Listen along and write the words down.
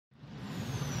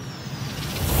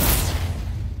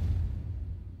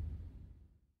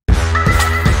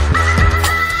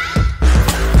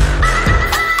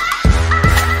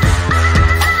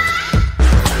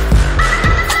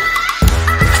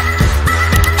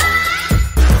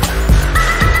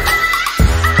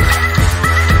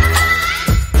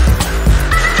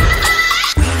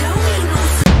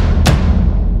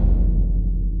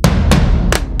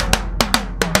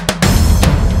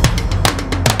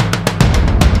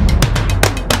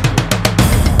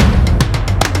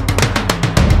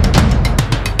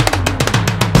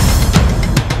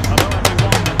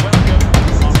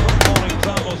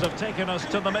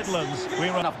to the Midlands. We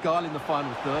were enough guile in the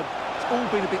final third. It's all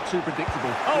been a bit too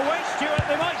predictable. Oh, wait, Stuart,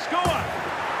 they might score.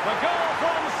 The goal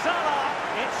from Salah.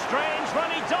 It's strange when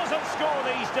he doesn't score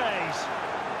these days.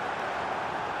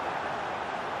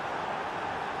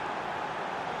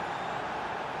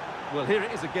 Well, here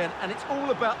it is again, and it's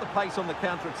all about the pace on the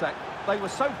counter-attack. They were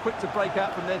so quick to break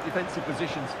out from their defensive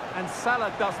positions, and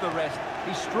Salah does the rest.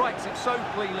 He strikes it so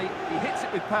cleanly, he hits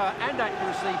it with power and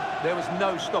accuracy. There was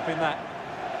no stopping that.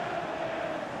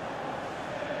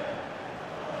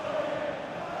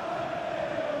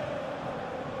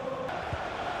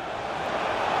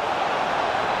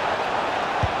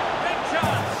 Big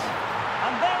chance.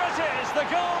 And there it is, the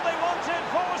goal they wanted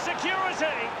for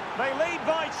security. They lead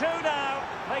by 2 now.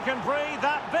 They can breathe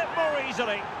that bit more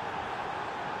easily.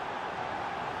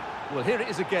 Well, here it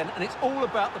is again, and it's all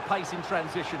about the pace in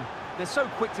transition. They're so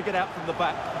quick to get out from the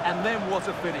back, and then what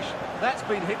a finish. That's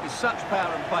been hit with such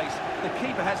power and pace. The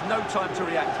keeper has no time to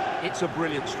react. It's a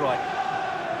brilliant strike.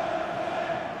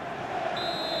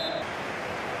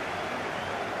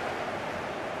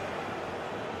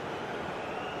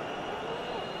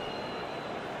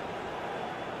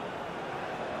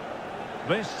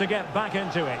 This to get back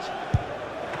into it.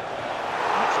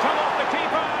 It's come off the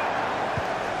keeper.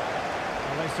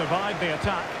 Well, they survived the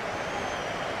attack.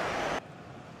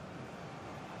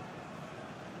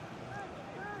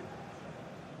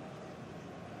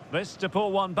 This to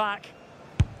pull one back.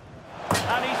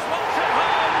 And he slots it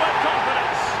home with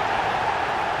confidence.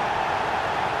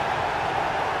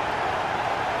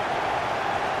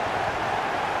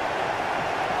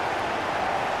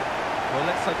 Well,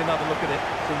 let's take another look at it.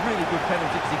 It's a really good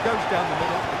penalty because he goes down the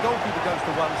middle, the goalkeeper goes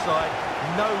to one side,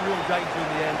 no real danger in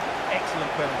the end.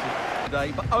 Excellent penalty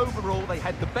today, but overall they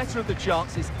had the better of the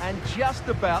chances and just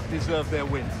about deserved their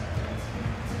win.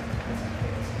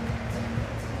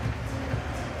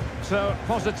 So,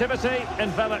 positivity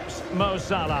envelops Mo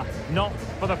Salah. Not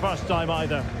for the first time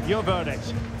either. Your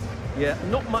verdict? Yeah,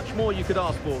 not much more you could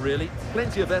ask for, really.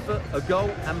 Plenty of effort, a goal,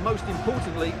 and most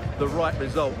importantly, the right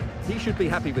result. He should be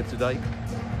happy with today.